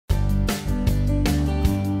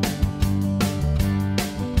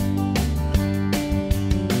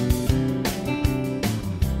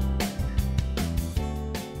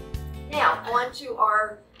on to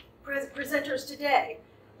our presenters today.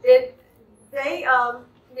 They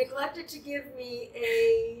neglected to give me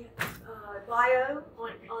a bio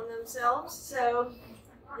on themselves, so,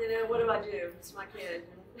 you know, what do? It's my kid.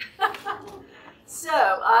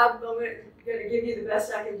 So, I'm going to give you the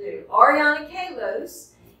best I can do. Ariana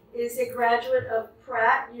Calos is a graduate of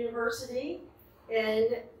Pratt University in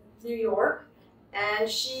New York, and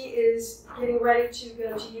she is getting ready to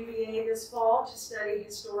go to UVA this fall to study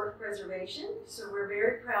historic preservation. So we're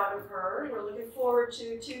very proud of her. We're looking forward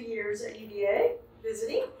to 2 years at UVA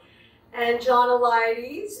visiting. And John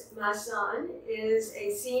Eliades, my son, is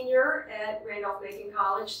a senior at Randolph-Macon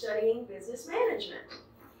College studying business management.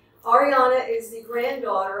 Ariana is the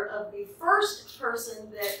granddaughter of the first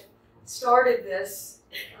person that started this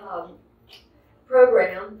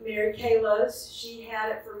program, Mary Calos. She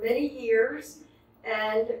had it for many years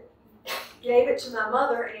and gave it to my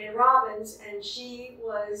mother, Ann Robbins, and she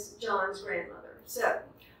was John's grandmother. So,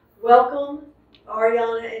 welcome,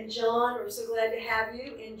 Ariana and John. We're so glad to have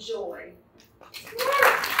you. Enjoy.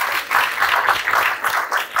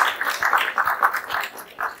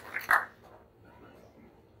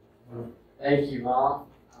 Thank you, Mom.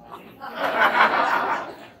 I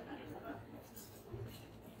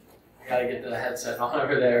gotta get the headset on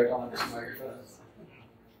over there. Don't have this microphone.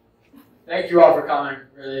 Thank you all for coming.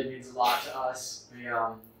 Really means a lot to us. We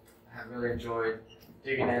have really enjoyed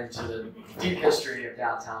digging into the deep history of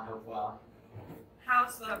downtown Hopewell.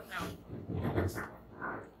 How's the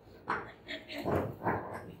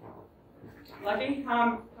Lucky? How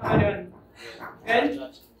am I doing?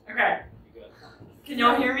 Good? Okay. Can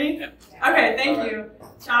y'all hear me? Okay, thank you.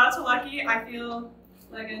 Shout out to Lucky. I feel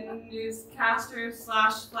like a newscaster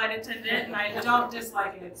 / flight attendant, and I don't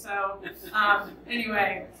dislike it. So,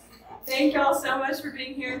 anyway, thank y'all so much for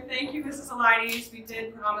being here. Thank you, Mrs. Eliades. We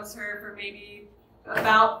did promise her for maybe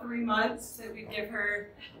about 3 months that we'd give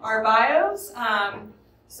her our bios.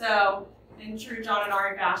 So, in true John and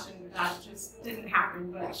Ari fashion, that just didn't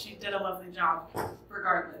happen, but she did a lovely job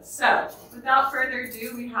regardless. So, without further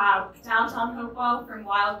ado, we have downtown Hopewell from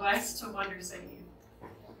Wild West to Wonder City.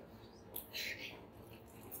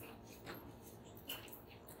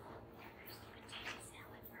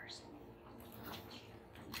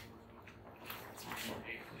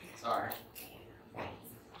 Sorry.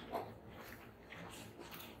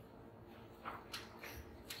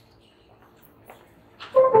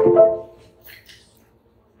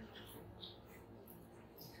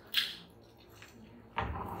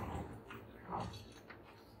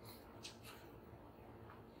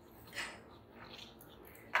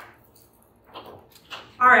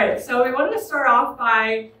 All right, so we wanted to start off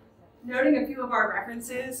by noting a few of our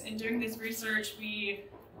references. In doing this research, we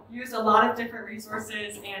used a lot of different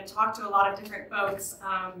resources and talked to a lot of different folks,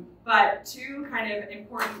 but two kind of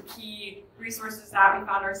important key resources that we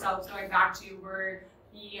found ourselves going back to were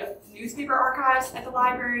the newspaper archives at the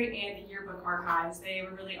library and the yearbook archives. They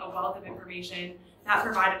were really a wealth of information that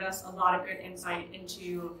provided us a lot of good insight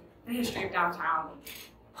into the history of downtown.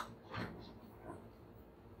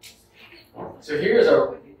 So here's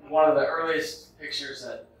one of the earliest pictures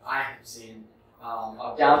that I have seen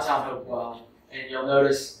of downtown Hopewell, and you'll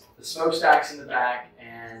notice the smokestacks in the back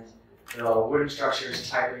and the wooden structures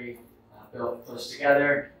tightly built close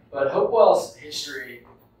together. But Hopewell's history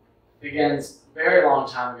begins a very long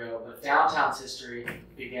time ago, but downtown's history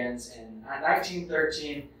begins in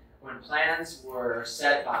 1913 when plans were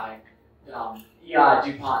set by E.I.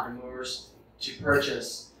 DuPont Nemours to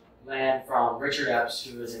purchase land from Richard Epps,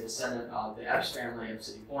 who is a descendant of the Epps family of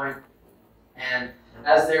City Point. And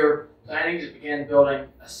as they were planning to begin building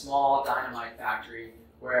a small dynamite factory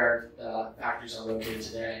where the factories are located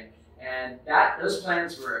today, and those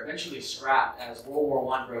plans were eventually scrapped as World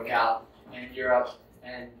War I broke out in Europe,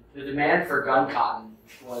 and the demand for gun cotton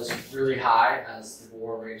was really high as the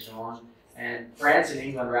war raged on. And France and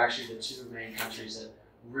England were actually the two main countries that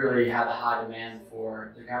really had a high demand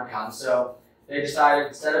for the gun cotton. So they decided,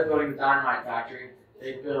 instead of building the dynamite factory,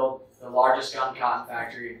 they'd build the largest gun cotton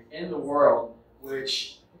factory in the world,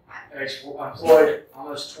 which employed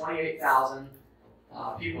almost 28,000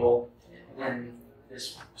 people in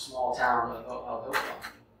this small town of Hopewell.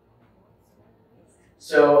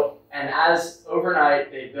 So, and as overnight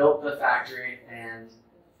they built the factory, and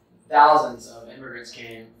thousands of immigrants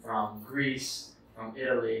came from Greece, from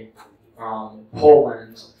Italy, from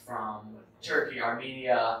Poland, from Turkey,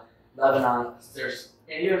 Armenia, Lebanon,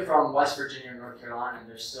 and even from West Virginia and North Carolina.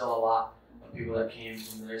 There's still a lot of people that came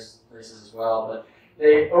from those places as well. But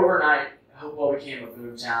overnight, Hopewell became a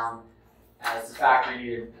boom town as the factory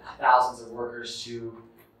needed thousands of workers to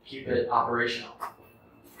keep it operational.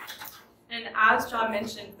 And as John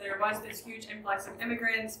mentioned, there was this huge influx of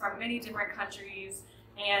immigrants from many different countries,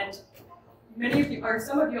 and many of you, or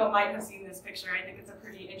some of you all might have seen this picture. I think it's a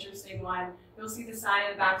pretty interesting one. You'll see the sign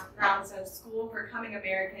in the background that says, "School for Coming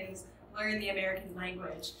Americans, Learn the American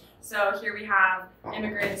Language." So here we have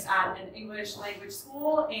immigrants at an English language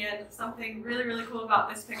school, and something really, really cool about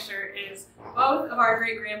this picture is both of our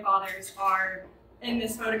great-grandfathers are in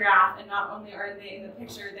this photograph, and not only are they in the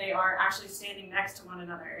picture, they are actually standing next to one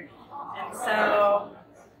another. And so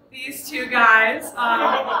these two guys,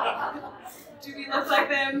 do we look like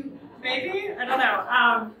them? Maybe? I don't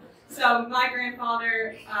know. So my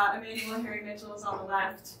grandfather, Emmanuel Harry Mitchell, is on the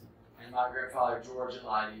left. And my grandfather, George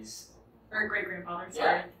Eliades. Or great-grandfather,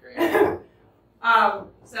 sorry. Yeah, great.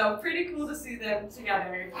 So pretty cool to see them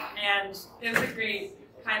together, and it was a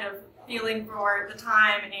great kind of feeling for the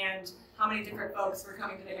time and how many different folks were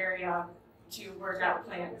coming to the area to work out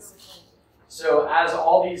plans. So as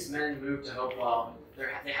all these men moved to Hopewell,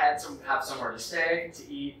 they had to have somewhere to stay, to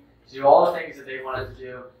eat, to do all the things that they wanted to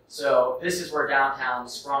do. So this is where downtown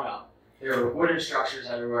sprung up. There were wooden structures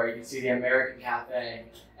everywhere. You can see the American Cafe,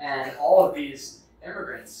 and all of these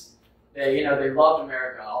immigrants, they loved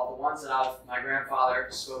America. All the ones that my grandfather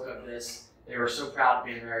spoke of this. They were so proud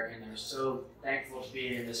to be American. They were so thankful to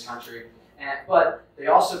be in this country. But they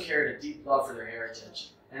also carried a deep love for their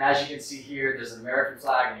heritage. And as you can see here, there's an American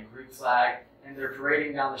flag and a Greek flag, and they're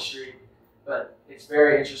parading down the street. But it's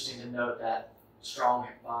very interesting to note that strong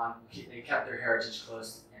bond. They kept their heritage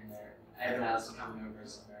close in there, even as coming over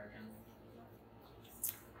as American.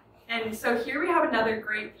 And so here we have another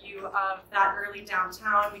great view of that early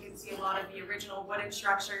downtown. We can see a lot of the original wooden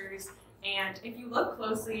structures. And if you look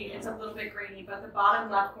closely, it's a little bit grainy, but the bottom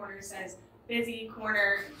left corner says Busy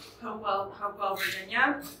Corner, Hopewell,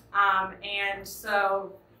 Virginia. And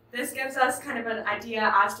so this gives us kind of an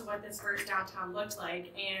idea as to what this first downtown looked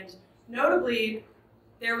like. And notably,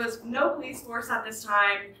 there was no police force at this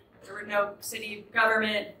time. There were no city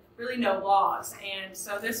government, really no laws. And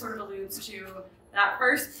so this sort of alludes to that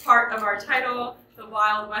first part of our title, the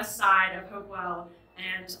Wild West Side of Hopewell,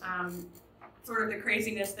 and sort of the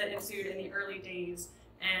craziness that ensued in the early days.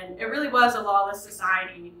 And it really was a lawless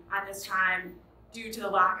society at this time due to the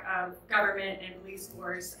lack of government and police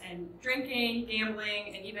force, and drinking,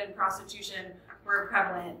 gambling, and even prostitution were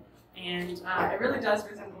prevalent. And it really does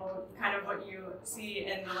resemble kind of what you see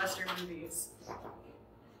in the Western movies.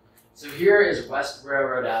 So here is West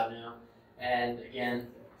Railroad Avenue, and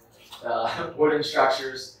again, the wooden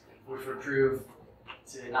structures, which would prove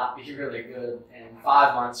to not be really good. In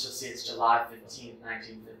 5 months, you'll see it's July 15th,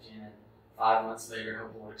 1915, and 5 months later,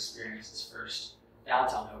 Hopewell would experience its first,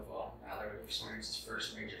 downtown Hopewell, rather, would experience its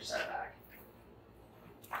first major setback.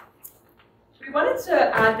 We wanted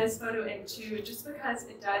to add this photo in too, just because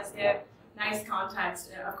it does give nice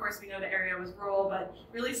context. Of course, we know the area was rural, but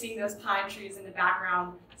really seeing those pine trees in the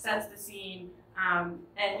background sets the scene.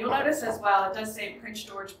 And you'll notice as well, it does say Prince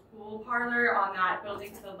George Pool Parlor on that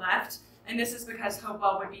building to the left. And this is because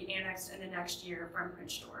Hopewell would be annexed in the next year from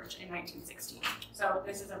Prince George in 1916. So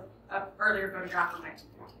this is a earlier photograph from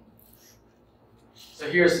 1915. So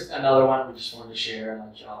here's another one we just wanted to share and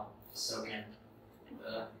let y'all soak in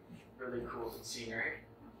the really cool scenery.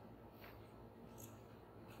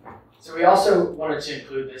 So we also wanted to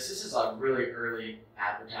include this. This is a really early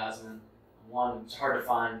advertisement. One it's hard to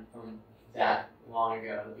find from that long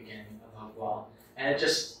ago, the beginning of Hopewell. And it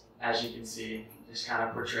just, as you can see, just kind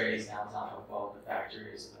of portrays downtown Hopewell, the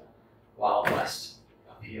factories and the Wild West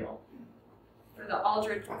appeal. For the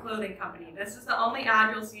Aldridge Clothing Company. This is the only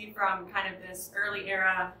ad you'll see from kind of this early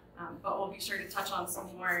era, but we'll be sure to touch on some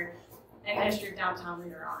more in the history of downtown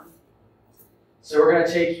later on. So we're going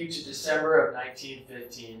to take you to December of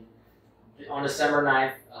 1915. On December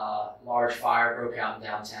 9th, a large fire broke out in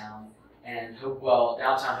downtown, and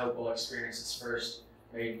downtown Hopewell experienced its first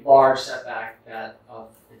very large setback in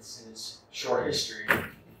its short history.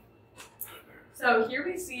 So here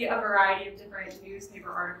we see a variety of different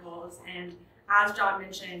newspaper articles, and as John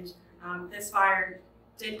mentioned, this fire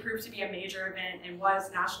did prove to be a major event and was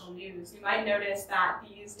national news. You might notice that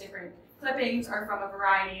these different clippings are from a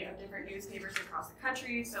variety of different newspapers across the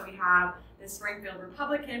country. So we have the Springfield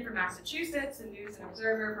Republican from Massachusetts, the News and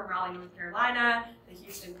Observer from Raleigh, North Carolina, the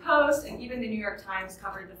Houston Post, and even the New York Times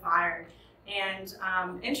covered the fire. And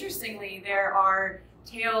interestingly, there are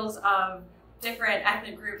tales of different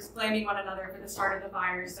ethnic groups blaming one another for the start of the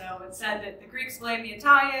fire. So it said that the Greeks blamed the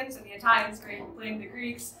Italians, and the Italians blamed the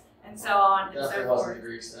Greeks, and so on and so forth. Definitely wasn't the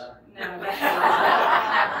Greeks, though. No, definitely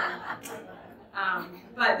not.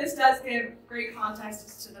 But this does give great context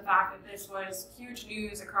as to the fact that this was huge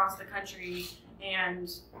news across the country,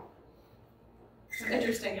 and some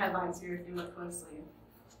interesting headlines here if you look closely.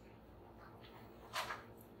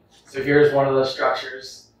 So here's one of those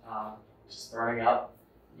structures, just burning up.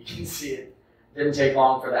 You can see it didn't take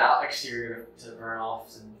long for the exterior to burn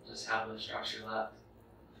off and just have the structure left.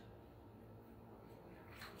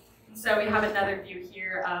 So we have another view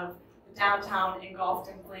here of the downtown engulfed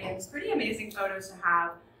in flames. Pretty amazing photos to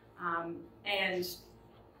have. And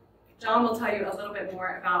John will tell you a little bit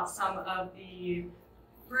more about some of the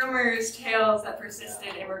rumors, tales that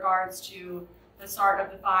persisted in regards to the start of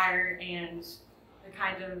the fire and the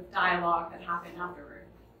kind of dialogue that happened afterward.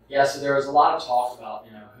 Yeah, so there was a lot of talk about,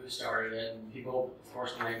 who started it, and people, of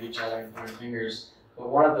course, blamed each other and pointed fingers. But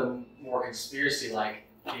one of the more conspiracy-like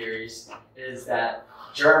theories is that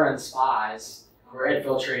German spies were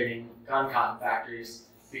infiltrating gun cotton factories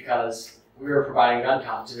because we were providing gun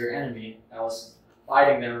cotton to their enemy that was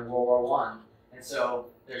fighting them in World War I. And so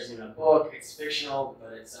there's even a book, it's fictional,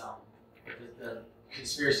 but it's the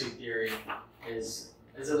conspiracy theory it's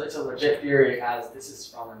a legit theory, as this is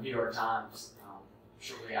from the New York Times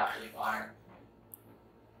shortly after the fire.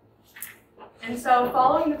 And so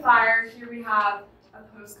following the fire, here we have a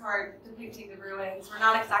postcard depicting the ruins. We're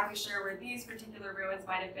not exactly sure where these particular ruins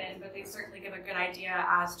might have been, but they certainly give a good idea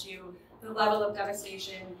as to the level of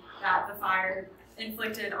devastation that the fire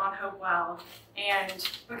inflicted on Hopewell. And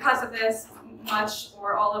because of this, much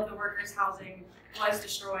or all of the workers' housing was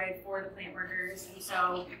destroyed for the plant workers. And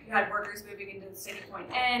so you had workers moving into the City Point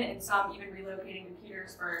Inn and some even relocating to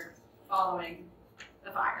Petersburg following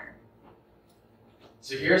the fire.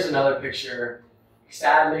 So here's another picture.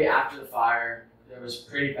 Sadly, after the fire, there was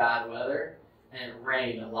pretty bad weather and it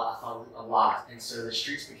rained a lot. And so the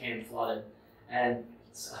streets became flooded. And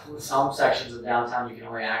some sections of downtown you can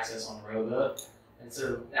only access on a rowboat. And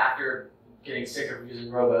so after getting sick of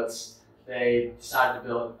using rowboats, they decided to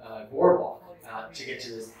build a boardwalk to get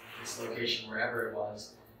to this location, wherever it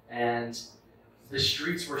was. And the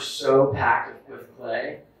streets were so packed with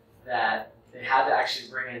clay that they had to actually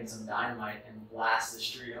bring in some dynamite and blast the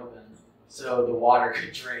street open so the water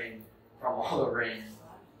could drain from all the rain.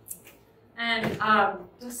 And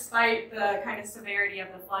despite the kind of severity of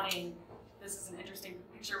the flooding, this is an interesting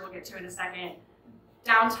picture we'll get to in a second.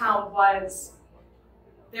 Downtown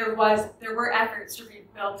there were efforts to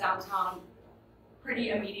rebuild downtown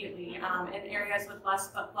pretty immediately. In areas with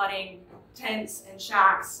less flooding, tents and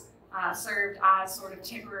shacks served as sort of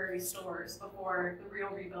temporary stores before the real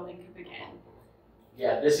rebuilding could begin.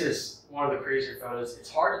 Yeah, this is one of the crazier photos. It's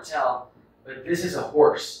hard to tell, but this is a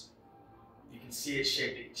horse. You can see it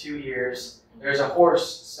shaped in 2 ears. There's a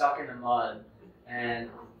horse stuck in the mud, and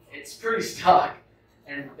it's pretty stuck.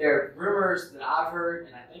 And there are rumors that I've heard,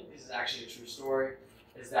 and I think this is actually a true story,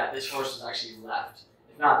 is that this horse was actually left.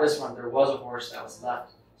 If not this one, there was a horse that was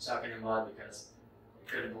left stuck in the mud because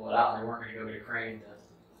they couldn't pull it out, and they weren't going to go get a crane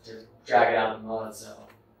to drag it out of the mud, so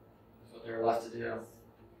that's what they were left to do.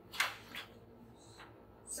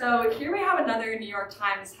 So here we have another New York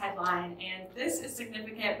Times headline, and this is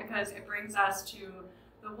significant because it brings us to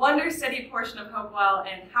the Wonder City portion of Hopewell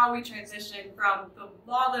and how we transition from the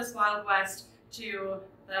lawless Wild West to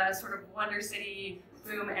the sort of Wonder City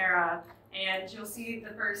boom era. And you'll see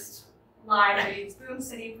the first line reads, "Boom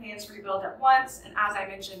City plans to rebuild at once." And as I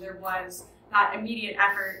mentioned, there was that immediate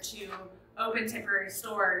effort to open temporary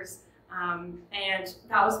stores. And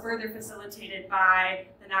that was further facilitated by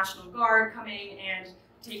the National Guard coming and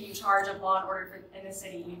taking charge of law and order in the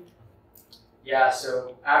city. Yeah,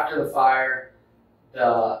 so after the fire,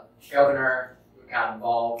 the governor got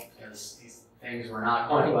involved because these things were not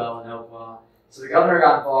going well in Hopewell. So the governor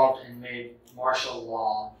got involved and made martial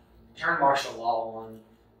law, turned martial law on,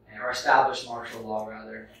 or established martial law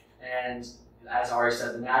rather. And as Ari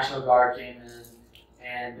said, the National Guard came in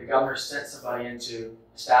and the governor sent somebody in to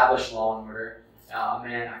establish law and order. A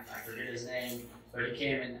man, I forget his name, but he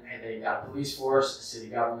came in and they got a police force, a city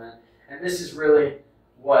government. And this is really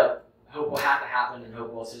what Hopewell had to happen in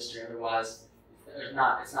Hopewell's history, otherwise it's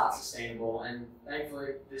not sustainable. And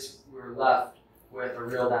thankfully we were left with a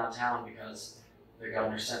real downtown because the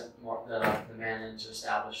governor sent the man in to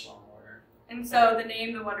establish law and order. And so the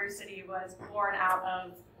name The Wonder City was born out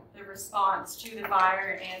of the response to the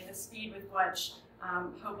fire and the speed with which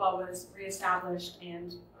Hopewell was reestablished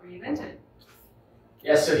and reinvented.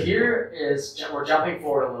 Yeah, so we're jumping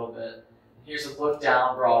forward a little bit. Here's a look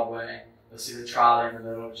down Broadway. You'll see the trolley in the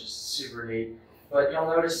middle, which is super neat. But you'll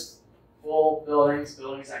notice full buildings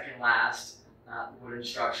that can last, not wooden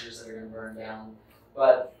structures that are going to burn down.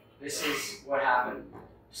 But this is what happened.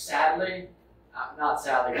 Sadly, not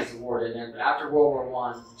sadly because the war didn't end, but after World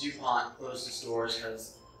War I, DuPont closed its doors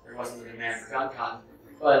because there wasn't the demand for gun cotton.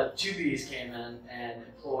 But 2Bs came in and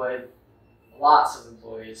employed lots of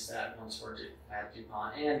employees that once worked at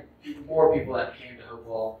DuPont, and more people that came to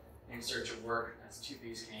Hopewell in search of work as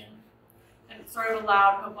 2Ps came. And it sort of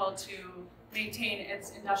allowed Hopewell to maintain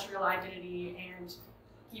its industrial identity and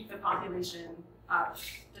keep the population up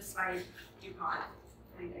despite DuPont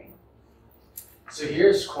leaving. So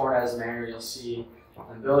here's Cornez Manor. You'll see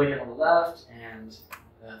the building on the left and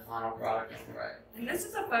the final product on the right. And this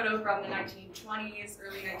is a photo from the 1920s,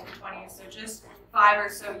 early 1920s, so just 5 or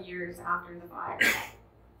so years after the fire.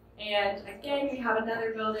 And again, we have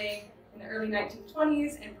another building in the early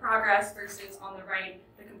 1920s in progress versus on the right,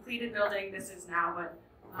 the completed building. This is now what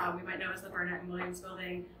we might know as the Burnett and Williams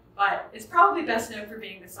building, but it's probably best known for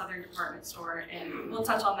being the Southern Department Store, and we'll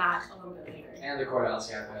touch on that a little bit later. And the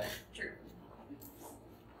Courthouse Cafe. True.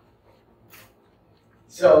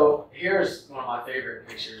 So here's one of my favorite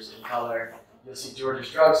pictures in color. You'll see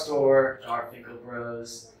George's Drugstore, Garfinkel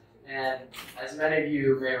Bros, and as many of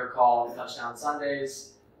you may recall, Touchdown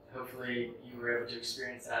Sundays. Hopefully you were able to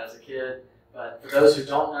experience that as a kid. But for those who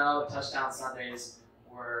don't know, Touchdown Sundays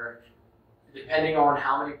were, depending on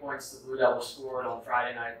how many points the Blue Devils scored on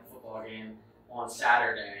Friday night in the football game, on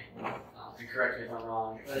Saturday, and correct me if I'm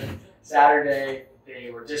wrong, but Saturday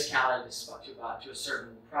they were discounted to a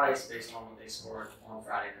certain price based on what they scored on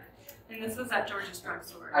Friday night. And this was at George's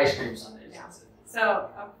Drugstore. Ice cream Sundays. Yeah. So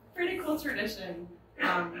a pretty cool tradition,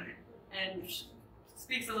 and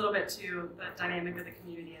speaks a little bit to the dynamic of the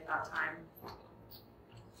community at that time.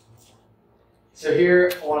 So here,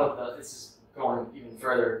 this is going even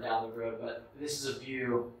further down the road, but this is a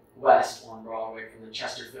view west on Broadway from the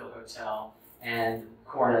Chesterfield Hotel and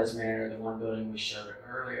Cornez Manor, the one building we showed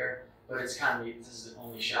earlier. But it's kind of neat. This is the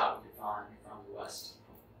only shot we could find from the west.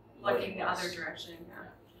 Looking the other direction, yeah.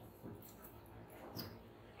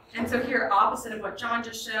 And so here, opposite of what John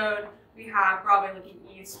just showed, we have Broadway looking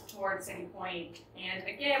east towards City Point. And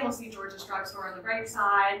again, we'll see George's Drugstore on the right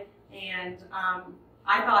side. And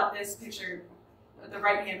I thought this picture, the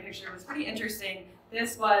right-hand picture, was pretty interesting.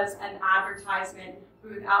 This was an advertisement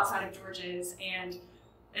booth outside of George's, and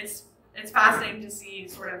it's fascinating to see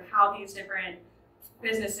sort of how these different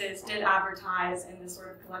businesses did advertise in this sort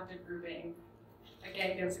of collective grouping.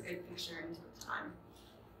 Again, gives a good picture into the time.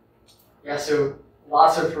 Yeah, so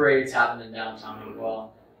lots of parades happened in downtown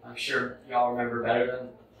Hopewell. I'm sure y'all remember better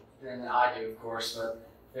than I do, of course, but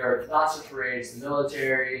there were lots of parades, the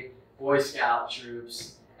military, Boy Scout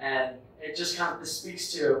troops, and it just kind of, this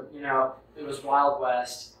speaks to, it was Wild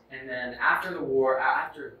West, and then after the war,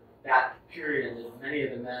 after that period, many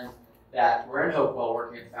of the men that were in Hopewell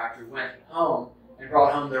working at the factory went home and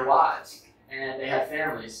brought home their wives, and they had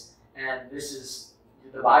families, and this is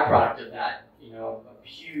the byproduct of that, a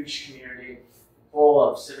huge community full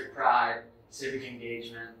of civic pride, civic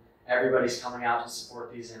engagement. Everybody's coming out to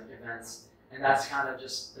support these events, and that's kind of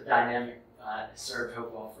just the dynamic that served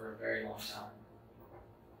Hopewell for a very long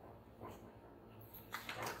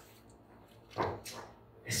time.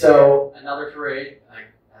 So another parade,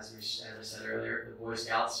 as I said earlier, the Boy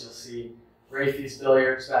Scouts. You'll see Rafey's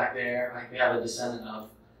Billiards back there. I think we have a descendant of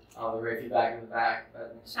the Rafey back in the back.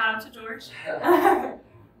 But shout out to George.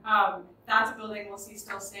 That's a building we'll see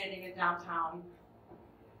still standing in downtown.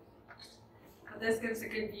 But this gives a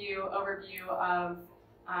good overview of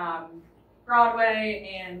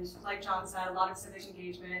Broadway, and like John said, a lot of civic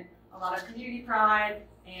engagement, a lot of community pride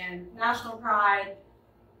and national pride.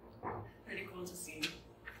 Pretty cool to see.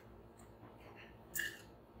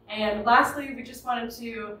 And lastly, we just wanted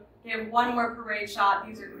to give one more parade shot.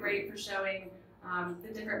 These are great for showing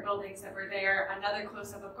the different buildings that were there. Another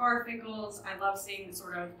close-up of Garfinkel's. I love seeing the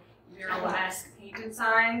sort of mural-esque painted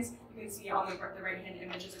signs. You can see on the right-hand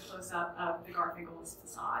image is a close-up of the Garfinkel's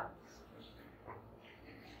facade.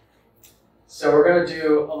 So we're going to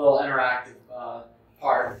do a little interactive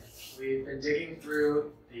part. We've been digging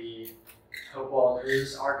through the Hopewell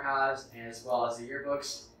News archives as well as the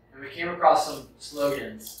yearbooks, and we came across some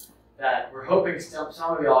slogans that we're hoping some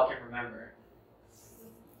of y'all can remember.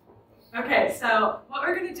 Okay, so what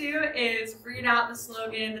we're going to do is read out the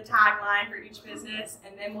slogan, the tagline for each business,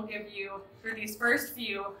 and then we'll give you, for these first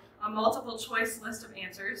few, a multiple choice list of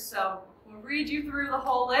answers. So we'll read you through the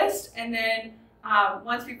whole list, and then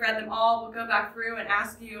once we've read them all, we'll go back through and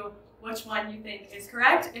ask you which one you think is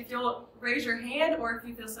correct. If you'll raise your hand, or if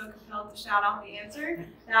you feel so compelled to shout out the answer,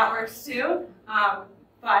 that works too.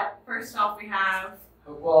 But first off, we have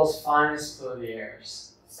Hopewell's finest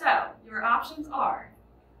clothiers. So your options are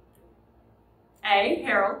A,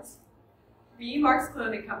 Harold's, B, Mark's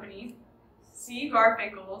Clothing Company, C,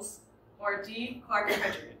 Garfinkel's, or D, Clark &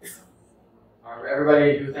 Richards. All right,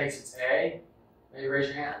 everybody who thinks it's A, maybe raise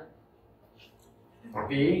your hand.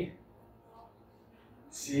 B,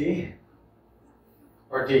 C,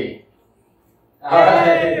 Or D?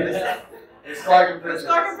 Alright. It's Clark and It's Pritchard.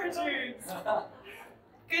 Clark and Pritchard.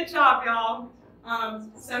 Good job, y'all.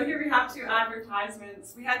 So here we have 2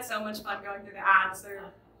 advertisements. We had so much fun going through the ads. They're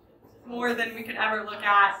more than we could ever look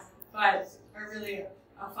at, but are really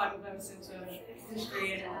a fun glimpse into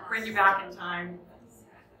history and bring you back in time.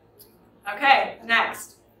 Okay,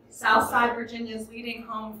 next. Southside Virginia's leading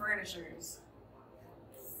home furnishers.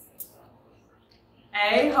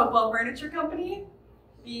 A, Hopewell Furniture Company.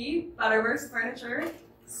 B, Butterworth Furniture.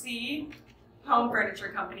 C, Home Furniture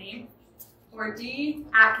Company. Or D,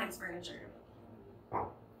 Atkins Furniture.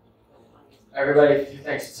 Everybody who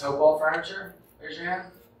thinks it's Hopewell Furniture, raise your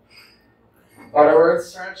hand.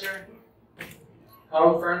 Butterworth's Furniture,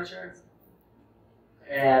 Home Furniture,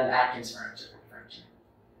 and Atkins Furniture.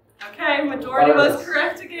 Okay, majority was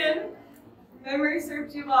correct again. Memory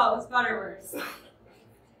served you well. It was Butterworth.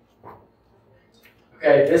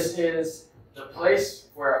 Okay, this is the place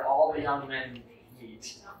where all the young men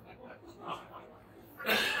meet.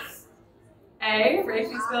 A,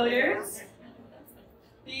 Rafey's Billiards.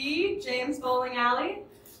 B, James Bowling Alley.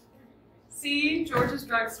 C, George's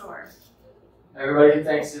Drugstore. Everybody who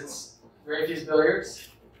thinks it's Rafey's Billiards,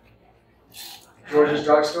 George's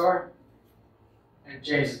Drugstore, and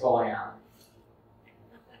James's Bowling Alley.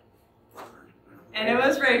 And it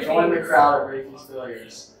was Rafey's. Join the crowd at Rafey's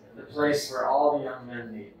Billiards, the place where all the young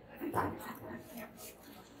men meet.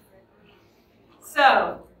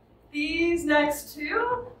 So, these next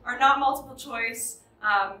 2 are not multiple choice.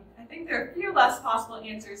 I think there are a few less possible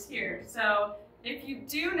answers here. So, if you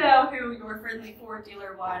do know who your friendly Ford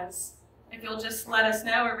dealer was, if you'll just let us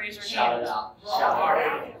know or raise your Shout hand. it out. Shout it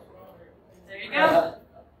out. There you go.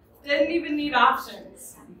 Didn't even need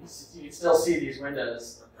options. You can still see these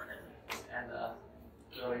windows and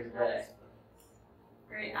building today.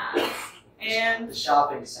 Great ads. And The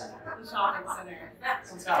shopping center. the shopping center.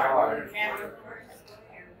 This one's kind of hard.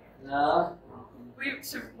 No?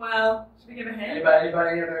 Should we give a hint?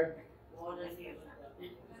 Anybody other?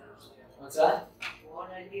 What's that?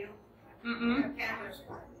 Mm-mm.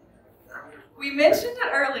 We mentioned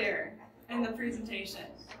it earlier in the presentation,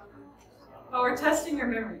 but we're testing your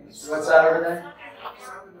memories. What's that over there?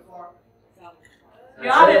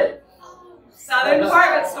 Got That's it. Southern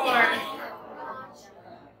Department Store.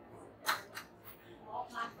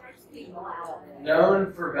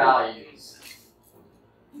 Known for values.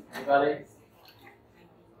 Anybody?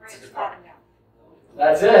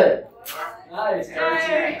 That's it. Nice.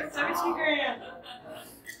 Yay! 17 grand.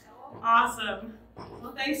 Awesome.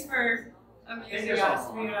 Well, thanks for amusing us.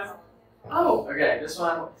 Oh, Okay, this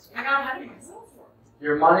one. I got ahead of myself.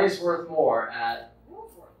 Your money's worth more at.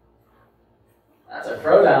 That's a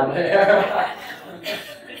pro down there.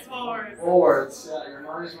 It's Woolworths. Woolworths. Yeah, your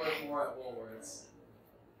money's worth more at Woolworths.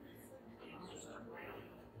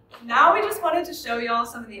 Now we just wanted to show y'all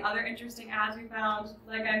some of the other interesting ads we found.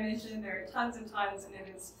 Like I mentioned, there are tons and tons, and it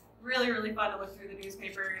is really, really fun to look through the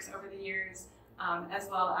newspapers over the years, as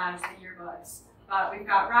well as the yearbooks. We've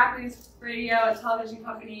got Rackley's Radio and Television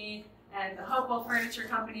Company, and the Hopewell Furniture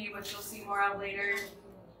Company, which you'll see more of later.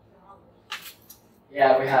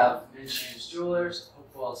 Yeah, we have Minshew's Jewelers,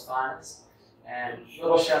 Hopewell's Finest, and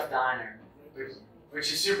Little Chef Diner,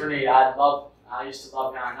 which is super neat. I used to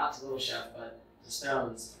love going not to Little Chef, but to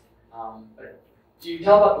Stone's. But do you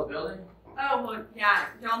tell about the building? Oh, well, yeah,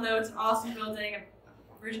 y'all know it's an awesome building, an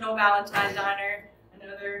original Valentine diner. I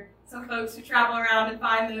know there are some folks who travel around and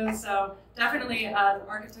find those, so definitely an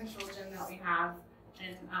architectural gem that we have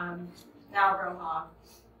in now Roha.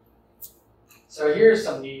 So here's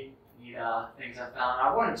some neat things I found.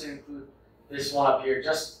 I wanted to include this one up here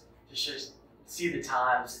just to see the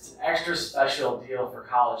times. It's an extra special deal for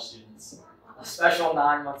college students. A special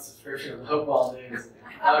 9-month subscription of Hopewell News.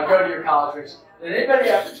 I would go to your college. Which did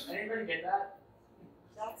anybody get that?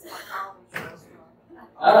 That's my college.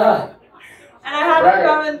 And I have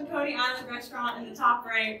Right. it from Coney Island Restaurant in the top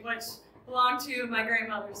right, which belonged to my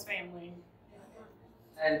grandmother's family.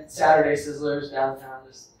 And Saturday Sizzlers downtown.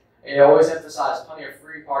 They always emphasize plenty of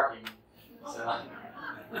free parking. So.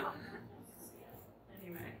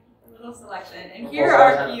 Anyway, a little selection. And here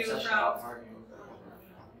are a few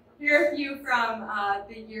from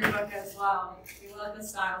the yearbook as well. We love the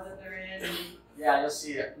style that they're in. Yeah, you'll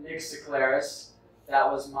see Nick Seclaris.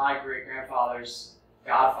 That was my great-grandfather's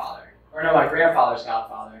godfather. Or no, my grandfather's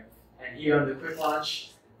godfather. And he owned the Quick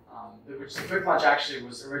Lunch, which the Quick Lunch actually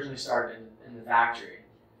was originally started in the factory.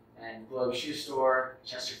 And Globe Shoe Store,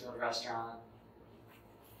 Chesterfield Restaurant.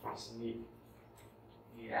 Some neat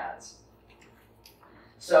ads.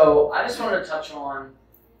 So I just wanted to touch on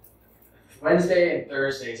Wednesday and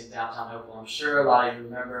Thursdays in downtown Hopewell. I'm sure a lot of you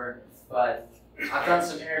remember, but I've done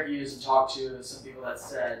some interviews and talked to some people that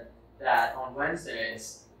said that on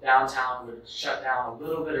Wednesdays, downtown would shut down a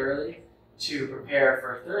little bit early to prepare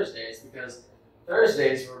for Thursdays, because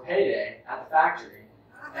Thursdays were payday at the factory.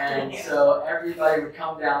 And so everybody would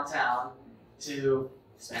come downtown to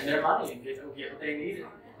spend their money and get what they needed.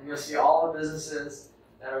 And you'll see all the businesses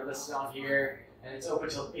that are listed on here, and it's open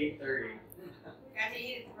till 8:30. Got to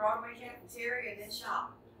eat at the Broadway cafeteria and then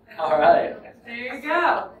shop. All right. There you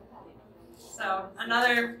go. So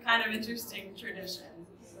another kind of interesting tradition.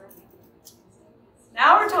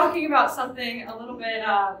 Now we're talking about something a little bit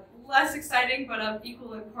less exciting, but of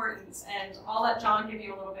equal importance. And I'll let John give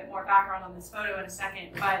you a little bit more background on this photo in a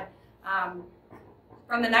second. But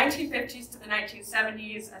from the 1950s to the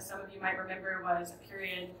 1970s, as some of you might remember, was a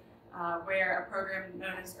period where a program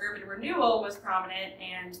known as urban renewal was prominent.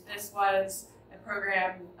 And this was a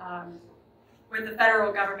program with the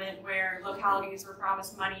federal government where localities were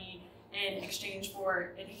promised money in exchange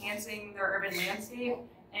for enhancing their urban landscape.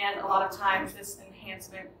 And a lot of times this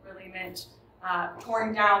enhancement really meant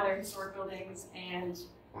torn down their historic buildings, and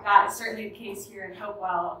that is certainly the case here in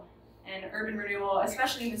Hopewell. And urban renewal,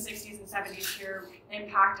 especially in the 60s and 70s here,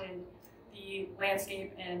 impacted the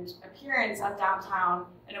landscape and appearance of downtown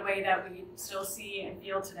in a way that we still see and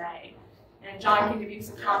feel today. And John can give you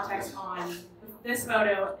some context on this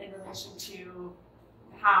photo in relation to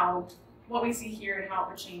what we see here and how it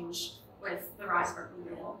would change with the rise of urban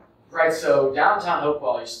renewal. Right, so downtown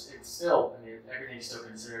Hopewell, it's still, I mean, everything's still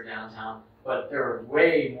considered downtown, but there are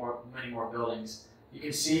many more buildings. You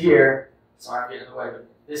can see here, sorry I'm getting in the way, but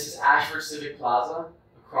this is Ashford Civic Plaza,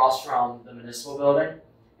 across from the municipal building,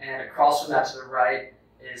 and across from that to the right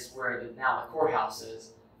is where now the courthouse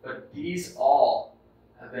is. But these all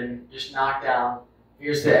have been just knocked down.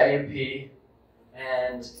 Here's the A&P,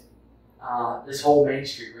 and this whole Main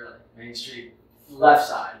Street, really. Main Street, left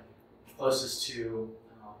side, closest to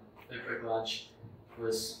the Quick Lunch,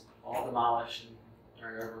 was all demolished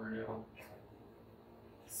during urban renewal.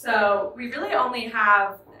 So we really only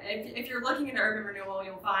have, if you're looking into urban renewal,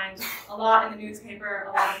 you'll find a lot in the newspaper,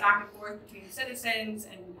 a lot of back and forth between citizens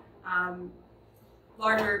and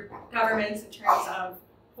larger governments in terms of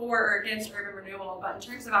for or against urban renewal, but in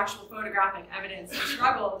terms of actual photographic evidence, we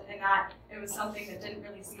struggled in that it was something that didn't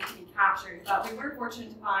really seem to be captured. But we were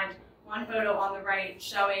fortunate to find one photo on the right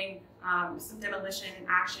showing some demolition in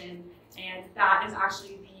action, and that is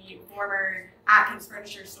actually the former Atkins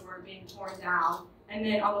furniture store being torn down. And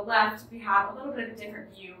then on the left, we have a little bit of a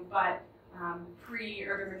different view, but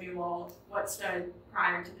pre-urban renewal, what stood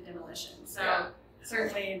prior to the demolition. So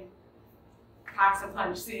certainly packs a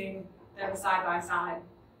punch seeing them side by side.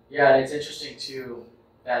 Yeah, and it's interesting too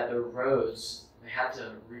that the roads, they had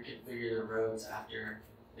to reconfigure the roads after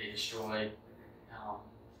they destroyed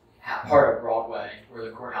part of Broadway, where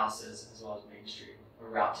the courthouse is, as well as Main Street, or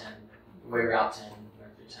Route 10, the way Route 10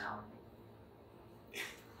 went through town.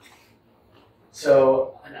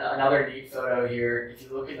 So another neat photo here, if you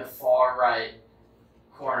look in the far right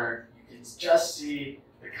corner, you can just see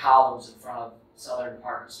the columns in front of Southern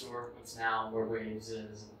Department Store, what's now where Waves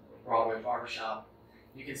is, Broadway Barbershop.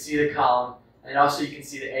 You can see the column, and also you can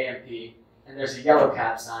see the A&P, and there's a yellow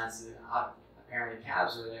cab sign, so apparently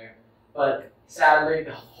cabs are there. But sadly,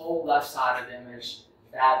 the whole left side of the image,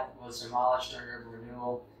 that was demolished during urban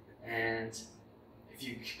renewal, and if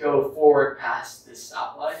you go forward past this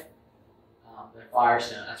stoplight, the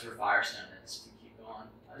Firestone, that's where Firestone is. We keep going.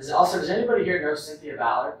 Does anybody here know Cynthia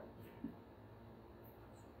Ballard?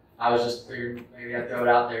 I was just figured maybe I'd throw it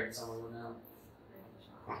out there if someone would know.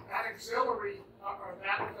 That auxiliary,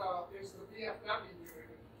 that is the VFW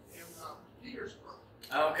unit in Petersburg.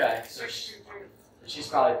 Okay, so she's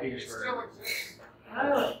probably It Petersburg. still exists.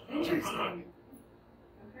 Oh, interesting.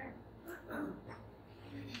 Okay.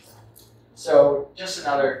 So just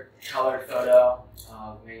another colored photo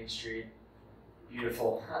of Main Street.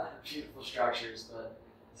 Beautiful, beautiful structures, but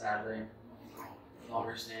sadly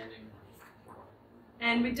longer standing.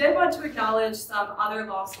 And we did want to acknowledge some other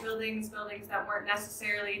lost buildings that weren't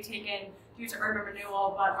necessarily taken due to urban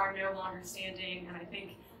renewal, but are no longer standing. And I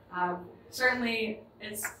think certainly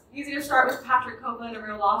it's easy to start with Patrick Copeland, a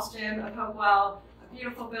real lost gem of Hopewell, a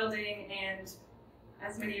beautiful building, and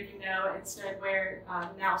as many of you know, it stood where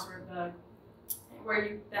now sort of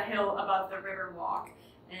the hill above the river walk,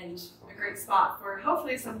 and a great spot for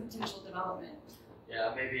hopefully some potential development.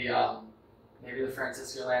 Yeah, maybe the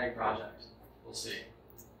Francisco Landing project. We'll see.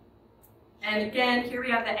 And again, here we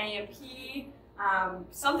have the A&P.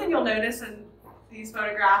 Something you'll notice in these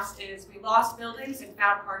photographs is we lost buildings and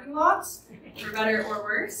found parking lots, for better or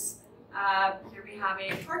worse. Here we have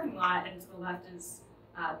a parking lot, and to the left is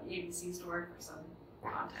the ABC store for some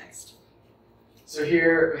context. So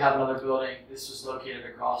here we have another building. This was located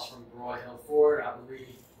across from Roy Hill Ford, I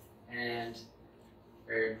believe, and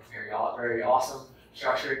very awesome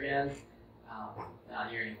structure again.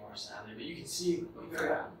 Not here anymore, sadly, but you can see,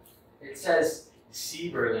 it says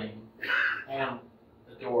Seaberling on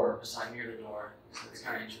the door, beside near the door, so it's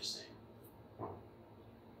kind of interesting.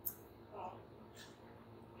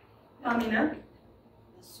 Amina?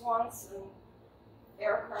 The Swanson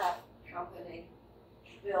Aircraft Company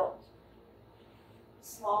built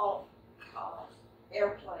small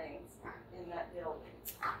airplanes in that building.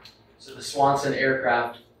 So the Swanson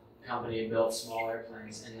Aircraft Company built small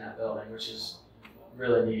airplanes in that building, which is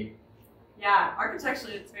really neat. Yeah,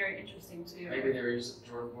 architecturally it's very interesting too. Maybe they were used at the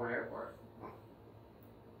Jordan Point Airport.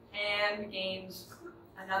 And we gained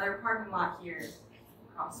another parking lot here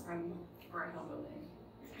across from Roy Hill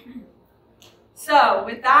Building. So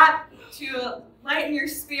with that, to lighten your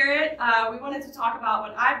spirit, we wanted to talk about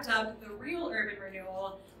what I've dubbed the real urban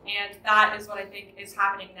renewal, and that is what I think is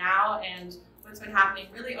happening now and what's been happening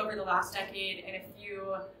really over the last decade and a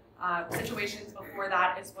few situations before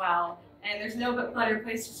that as well. And there's no better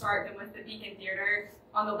place to start than with the Beacon Theater.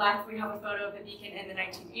 On the left, we have a photo of the Beacon in the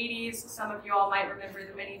 1980s. Some of you all might remember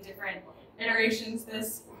the many different iterations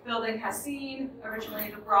this building has seen.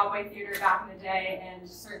 Originally the Broadway Theater back in the day, and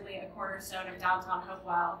certainly a cornerstone of downtown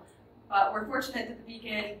Hopewell. But we're fortunate that the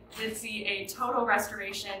Beacon did see a total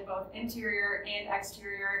restoration, both interior and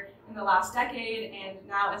exterior, in the last decade, and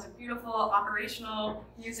now is a beautiful operational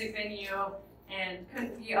music venue, and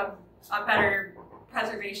couldn't be a better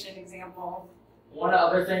preservation example. One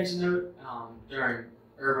other thing to note during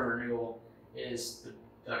urban renewal is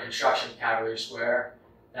the construction of Cavalier Square.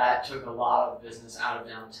 That took a lot of business out of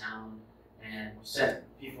downtown and sent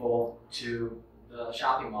people to the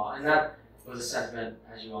shopping mall. And that was a sentiment,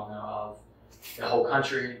 as you all know, of the whole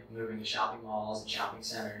country moving to shopping malls and shopping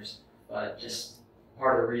centers. But just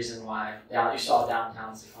part of the reason why you saw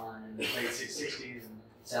downtown's decline in the late 60s and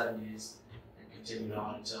 70s and continued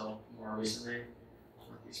on until more recently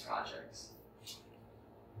with these projects.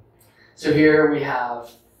 So here we have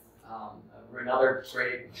another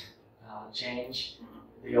great change.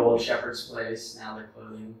 The old Shepherd's Place, now the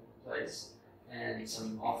clothing place, and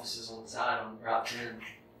some offices on the side on Route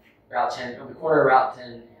 10, on the corner of Route 10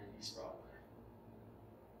 and East Broadway.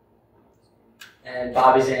 And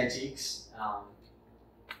Bobby's Antiques,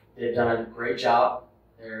 they've done a great job.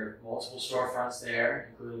 There are multiple storefronts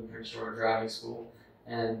there, including Prince George Driving School.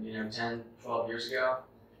 And 10, 12 years ago,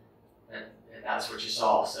 that's what you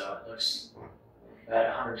saw. So it looks about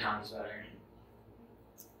 100 times better.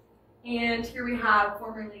 And here we have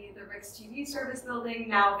formerly the Rick's TV service building,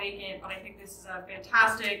 now vacant, but I think this is a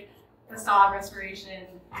fantastic facade restoration,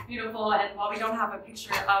 beautiful. And while we don't have a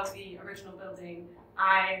picture of the original building,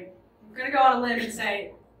 I'm going to go on a limb and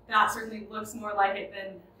say that certainly looks more like it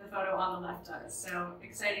than the photo on the left does. So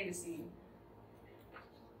exciting to see.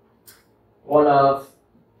 One of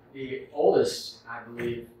the oldest, I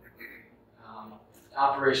believe,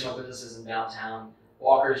 operational businesses in downtown,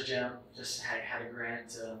 Walker's Gym, just had a grant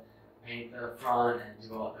to paint the front and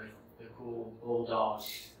do all the cool bulldog.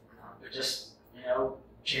 But just,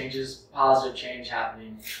 positive change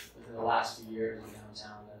happening within the last few years in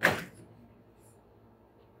downtown.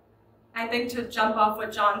 I think to jump off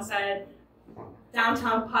what John said,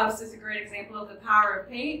 Downtown Puffs is a great example of the power of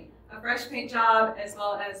paint. A fresh paint job, as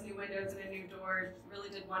well as new windows and a new door, really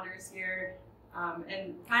did wonders here.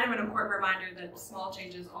 And kind of an important reminder that small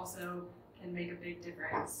changes also can make a big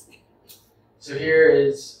difference. So here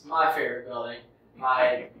is my favorite building.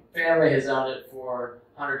 My family has owned it for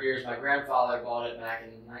 100 years. My grandfather bought it back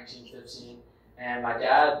in 1915, and my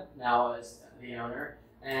dad now is the owner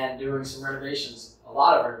and doing some renovations, a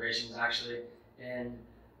lot of renovations actually, in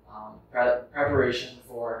preparation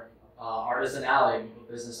for Artisan Alley,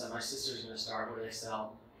 a business that my sister's going to start where they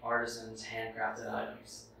sell artisans' handcrafted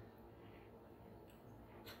items.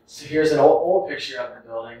 So here's an old picture of the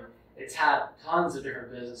building. It's had tons of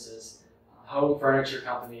different businesses. Home Furniture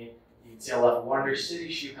Company, you can see on the left, Wonder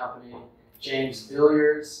City Shoe Company, James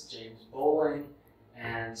Billiards, James Bowling,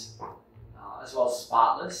 and as well as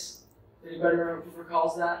Spotless. Anybody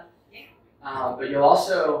recalls that? Yeah. But you'll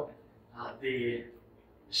also, the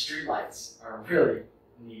street lights are really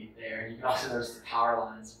neat there. And you can also notice the power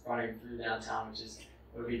lines running through downtown, which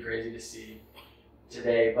would be crazy to see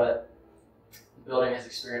today. But the building has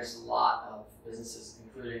experienced a lot of businesses,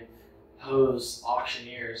 including Poe's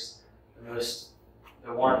Auctioneers,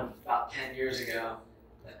 the one about 10 years ago.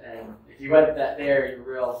 And if you went there, you're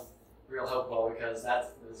real Hopewell, because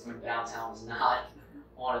that was when downtown was not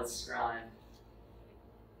on its grind.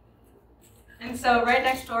 And so right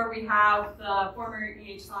next door we have the former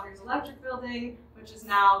E.H. Saunders Electric Building, which is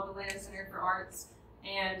now the Land Center for Arts.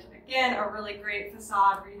 And again, a really great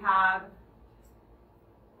facade rehab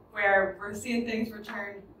where we're seeing things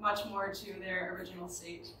return much more to their original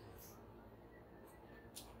state.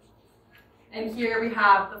 And here we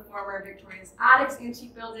have the former Victoria's Attics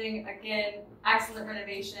Antique Building. Again, excellent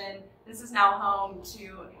renovation. This is now home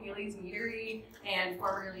to Haley's Meadery and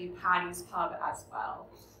formerly Patty's Pub as well.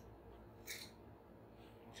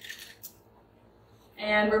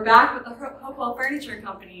 And we're back with the Hopewell Furniture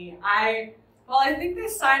Company. I think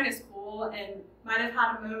this sign is cool and might have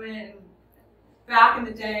had a moment back in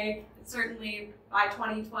the day. It certainly by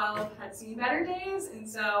 2012 had seen better days, and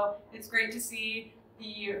so it's great to see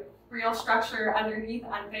the real structure underneath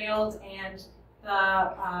unveiled and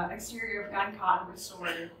the exterior of gun cotton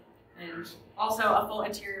restored, and also a full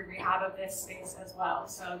interior rehab of this space as well.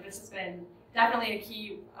 So this has been definitely a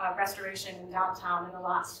key restoration in downtown in the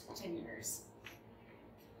last 10 years.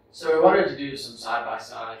 So we wanted to do some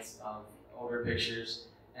side-by-sides of older pictures,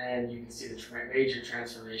 and you can see the major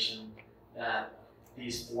transformation that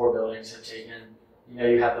these four buildings have taken. You know,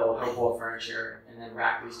 you have the old Hopewell Furniture, and then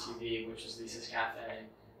Rackley's TV, which was Lisa's Cafe,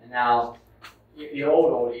 and now the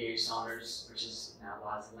old E.H. Saunders, which is now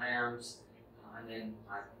Liza Lamb's, and then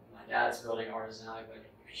my dad's building, Artisan Alley, but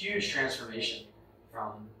huge transformation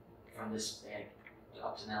from this day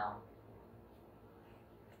up to now.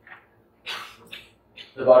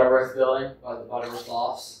 The Butterworth building, by the Butterworth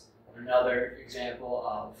Lofts, another example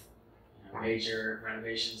of major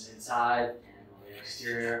renovations inside and on the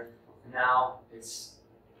exterior. And now it's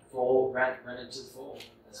rented to the full,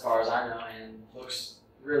 as far as I know, and looks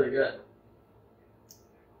really good.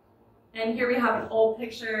 And here we have an old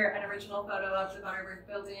picture, an original photo of the Butterworth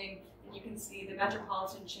building, and you can see the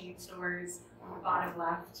Metropolitan chain stores on the bottom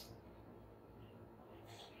left.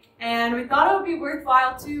 And we thought it would be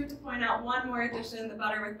worthwhile too to point out one more addition the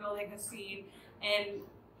Butterworth building has seen. And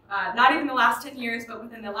not even the last 10 years, but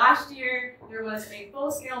within the last year, there was a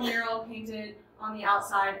full-scale mural painted on the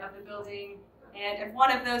outside of the building. And if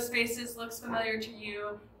one of those spaces looks familiar to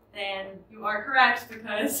you, then you are correct,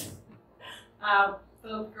 because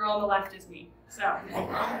the girl on the left is me. So,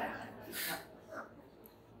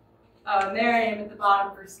 oh, and there I am at the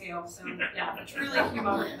bottom for scale. So yeah, truly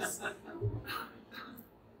humongous.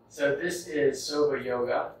 So this is Soba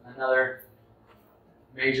Yoga, another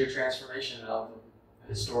major transformation of a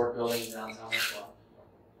historic building in downtown Hopewell.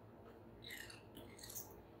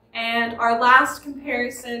 And our last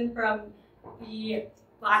comparison from the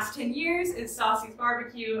last 10 years is Saucy's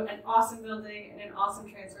Barbecue, an awesome building and an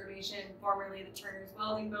awesome transformation, formerly the Turner's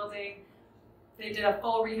Welding building. They did a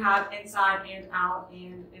full rehab inside and out,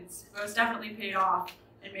 and it's most definitely paid off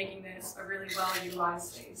in making this a really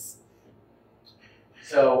well-utilized space.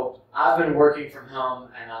 So I've been working from home,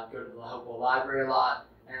 and I go to the Hopewell Library a lot,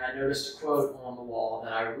 and I noticed a quote on the wall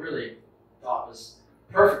that I really thought was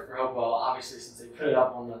perfect for Hopewell, obviously since they put it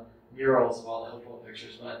up on the murals of all the Hopewell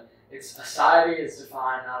pictures, but its society is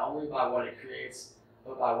defined not only by what it creates,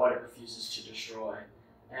 but by what it refuses to destroy.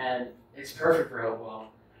 And it's perfect for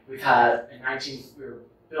Hopewell. We were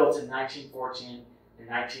built in 1914 and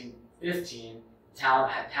 1915.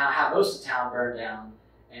 Most of the town burned down,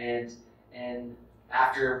 and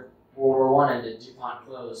after World War I ended, DuPont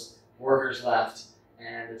closed, workers left,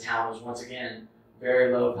 and the town was once again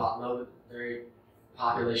very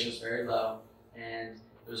population was very low, and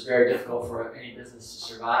it was very difficult for any business to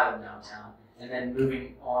survive in downtown. And then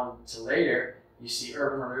moving on to later, you see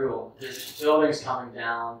urban renewal. There's buildings coming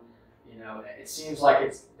down. You know, it seems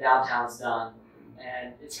like downtown's done,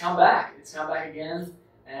 and it's come back. It's come back again,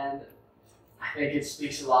 and I think it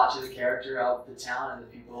speaks a lot to the character of the town and the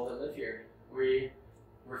people that live here. We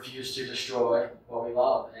refuse to destroy what we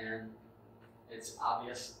love, and it's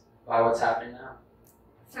obvious by what's happening now.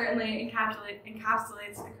 Certainly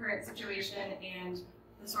encapsulates the current situation and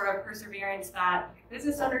the sort of perseverance that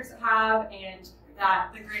business owners have and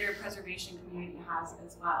that the greater preservation community has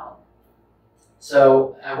as well.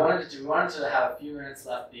 So we wanted to have a few minutes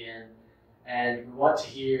left at the end, and we want to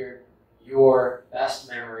hear your best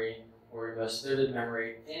memory or your most vivid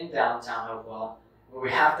memory in downtown Hopewell. But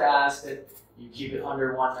we have to ask that you keep it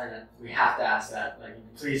under 1 minute. We have to ask that.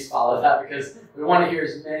 Please follow that, because we want to hear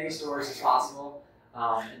as many stories as possible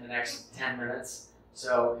in the next 10 minutes.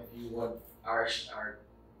 So if you are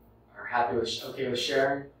happy with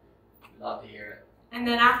sharing, we'd love to hear it. And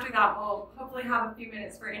then after that, we'll hopefully have a few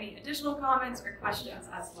minutes for any additional comments or questions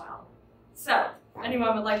as well. So, if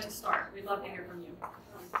anyone would like to start, we'd love to hear from you.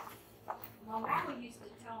 My mama used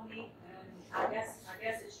to tell me, I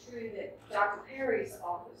guess it's true, that Dr. Perry's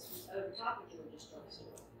office was over top of George's drugstore.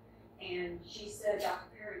 And she said Dr.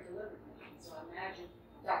 Perry delivered me. So I imagine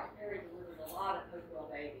Dr. Perry delivered a lot of Hopewell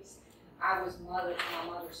babies. I was my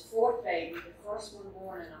mother's fourth baby, the first one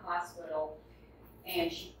born in a hospital,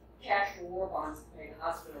 and she cashed her war bonds to pay the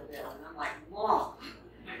hospital bill. And I'm like, Mom,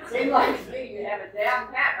 it seems like to me you have it down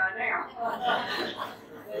pat by now.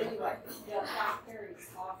 But anyway, Dr. Perry's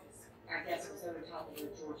office, I guess it was over top of the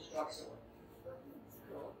George drugstore.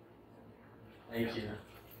 Cool. Thank you.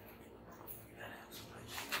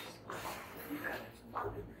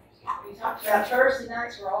 We talked about Thursday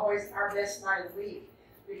nights were always our best night of the week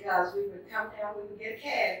because we would come down, we would get a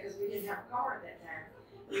cab because we didn't have a car at that time.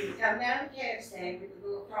 We would come down to the cab stand, we would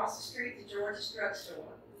go across the street to George's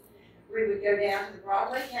drugstore. We would go down to the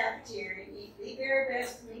Broadway cafeteria and eat the very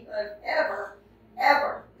best meatloaf ever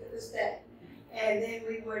to this day. And then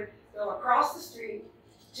we would go across the street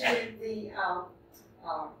to the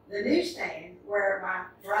newsstand where my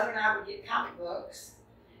brother and I would get comic books.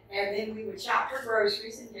 And then we would shop for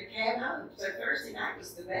groceries and get cab home. So Thursday night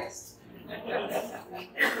was the best.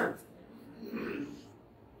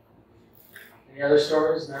 Any other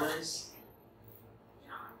stories, memories?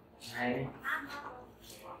 Any?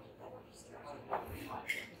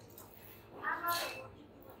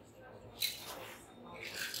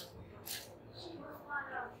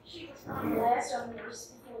 She was one of the last owners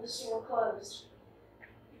before the store closed.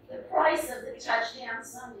 The price of the touchdown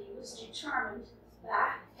Sunday was determined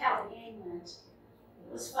by how the game went.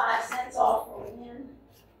 It was 5 cents off for a win,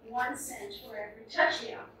 1 cent for every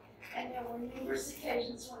touchdown, and there were numerous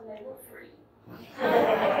occasions when they were free.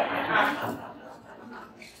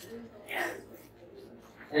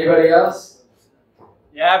 Anybody else?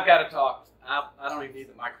 Yeah, I've got to talk. I don't even need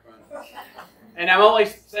the microphone. And I'm only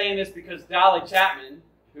saying this because Dolly Chapman,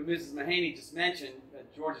 who Mrs. Mahaney just mentioned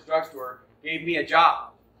at George's drugstore, gave me a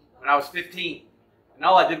job when I was 15. And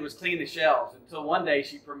all I did was clean the shelves until one day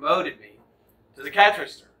she promoted me to the cash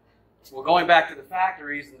register. Well, going back to the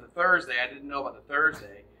factories and the Thursday, I didn't know about the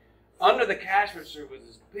Thursday. Under the cash register was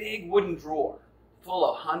this big wooden drawer full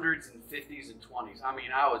of hundreds and 50s and 20s. I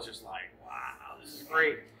mean, I was just like, wow, this is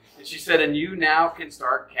great. And she said, and you now can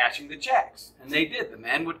start cashing the checks. And they did. The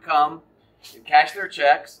men would come and cash their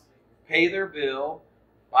checks, pay their bill,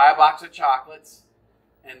 buy a box of chocolates,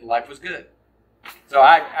 and life was good. So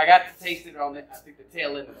I got to taste it on the, I think, the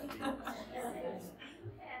tail end of that meal.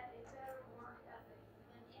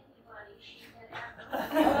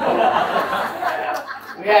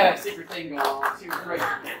 We had a secret thing going on. She was great.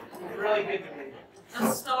 She was really good to me.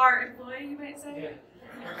 A star employee, you might say?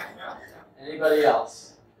 Yeah. Anybody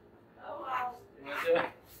else? Oh, wow. You want to do it?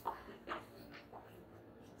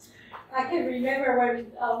 I can remember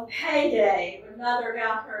when on payday, when Mother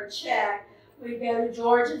got her check, we'd go to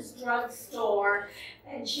George's drugstore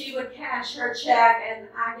and she would cash her check, and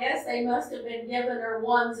I guess they must have been giving her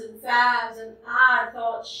 1s and 5s, and I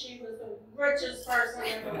thought she was the richest person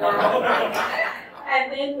in the world.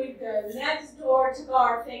 And then we'd go next door to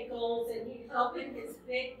Garfinkel's and he'd open his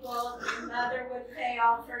big book and Mother would pay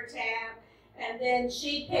off her tab. And then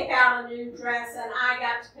she'd pick out a new dress, and I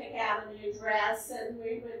got to pick out a new dress, and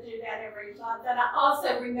we would do that every month. And I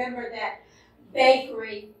also remember that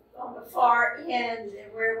bakery on the far end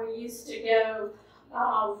where we used to go.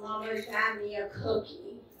 Oh, Mama would buy me a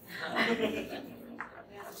cookie.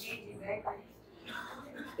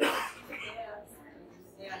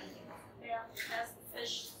 Yeah, that's the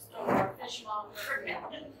fish store, fishmonger.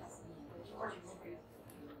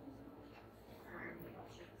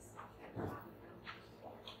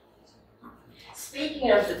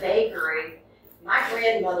 Speaking of the bakery, my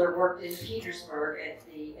grandmother worked in Petersburg at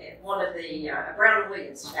one of the Brown and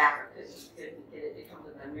Williams tobacco. Couldn't get it to come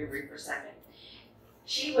to my memory for a second.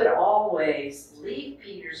 She would always leave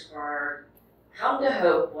Petersburg, come to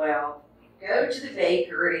Hopewell, go to the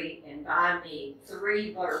bakery, and buy me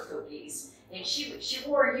 3 butter cookies. And she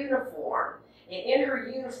wore a uniform, and in her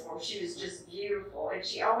uniform she was just beautiful. And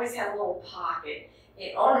she always had a little pocket.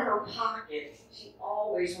 And on her pocket, she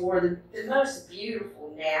always wore the most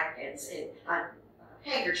beautiful napkins and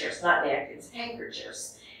handkerchiefs, not napkins,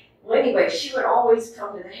 handkerchiefs. Well, anyway, she would always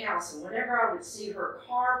come to the house, and whenever I would see her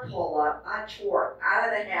car pull up, I tore out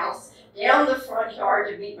of the house, down the front yard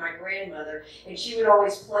to meet my grandmother, and she would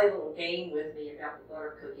always play a little game with me about the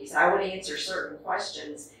butter cookies. I would answer certain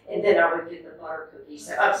questions, and then I would get the butter cookies.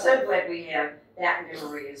 So I'm so glad we have that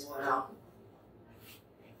memory as well.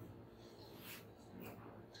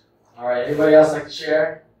 All right, anybody else like to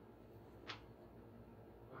share?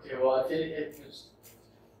 Okay, well,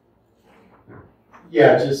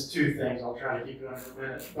 Yeah, just 2 things. I'll try to keep it under a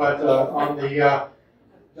minute. But on the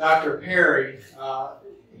Dr. Perry,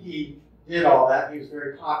 he did all that. He was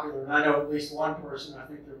very popular, and I know at least one person, I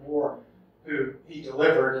think there are more, who he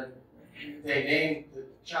delivered, and they named the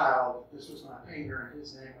child, this was my painter, and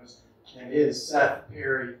his name was, and is Seth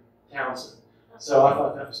Perry Townsend. So I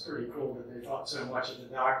thought that was pretty cool that they thought so much of the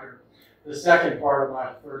doctor. The second part of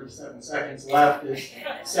my 37 seconds left is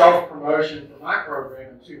self-promotion for my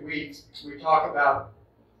program in 2 weeks. We talk about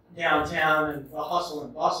downtown and the hustle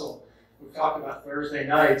and bustle. We've talked about Thursday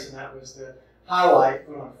nights, and that was the highlight.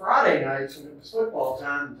 But on Friday nights, when it was football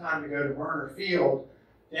time to go to Werner Field,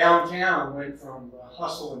 downtown went from the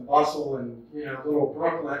hustle and bustle and little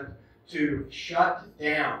Brooklyn to shut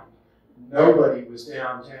down. Nobody was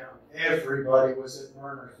downtown. Everybody was at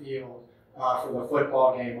Werner Field for the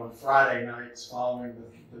football game on Friday nights following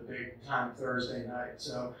the big time Thursday night.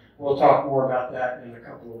 So we'll talk more about that in a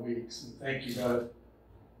couple of weeks. And thank you both.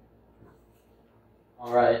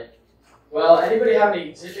 All right. Well, does anybody have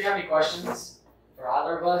any questions for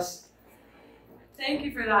either of us? Thank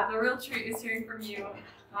you for that. The real treat is hearing from you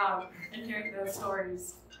and hearing those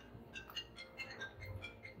stories.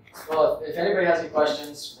 Well, if anybody has any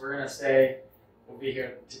questions, we're going to stay. We'll be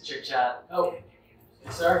here to chit chat. Oh,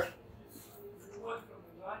 yes, sir? We went from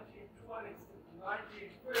the 1920s to the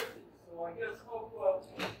 1950s, so I guess Hopewell,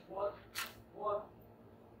 what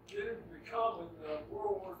didn't become in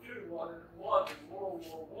World War II, what it was in World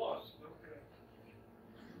War I. Okay.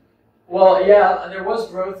 Well, yeah, there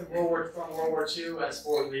was growth in from World War II as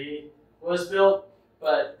Fort Lee was built,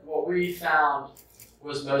 but what we found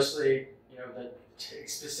was mostly, the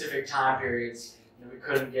specific time periods. We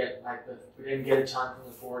couldn't get we didn't get a ton from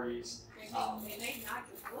the 40s. They made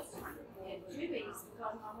nitrous Weston in Jubies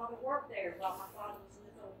because my mother worked there while my father was in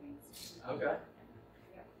the Philippines. Okay.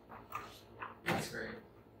 That's great.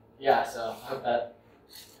 Yeah, so I hope that.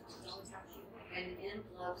 And the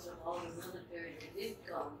influx of all the military that did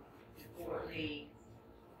come to Fort Lee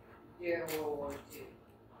during World War II.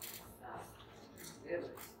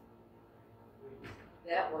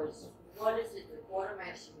 That was, what is it, the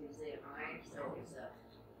Quartermaster Museum, right? So it was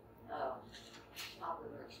a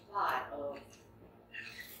popular spot of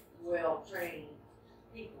well-trained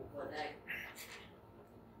people for that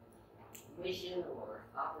mission or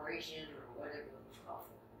operation or whatever it was called.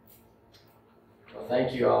 Well,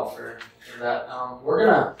 thank you all for that.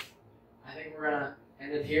 I think we're gonna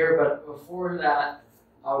end it here, but before that,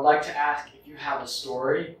 I would like to ask if you have a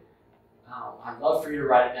story. I'd love for you to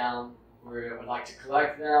write it down. We would like to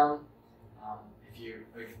collect them.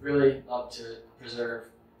 We'd really love to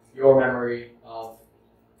preserve your memory of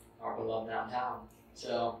our beloved downtown.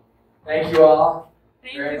 So, thank you all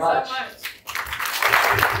Thank very you much. so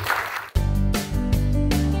much.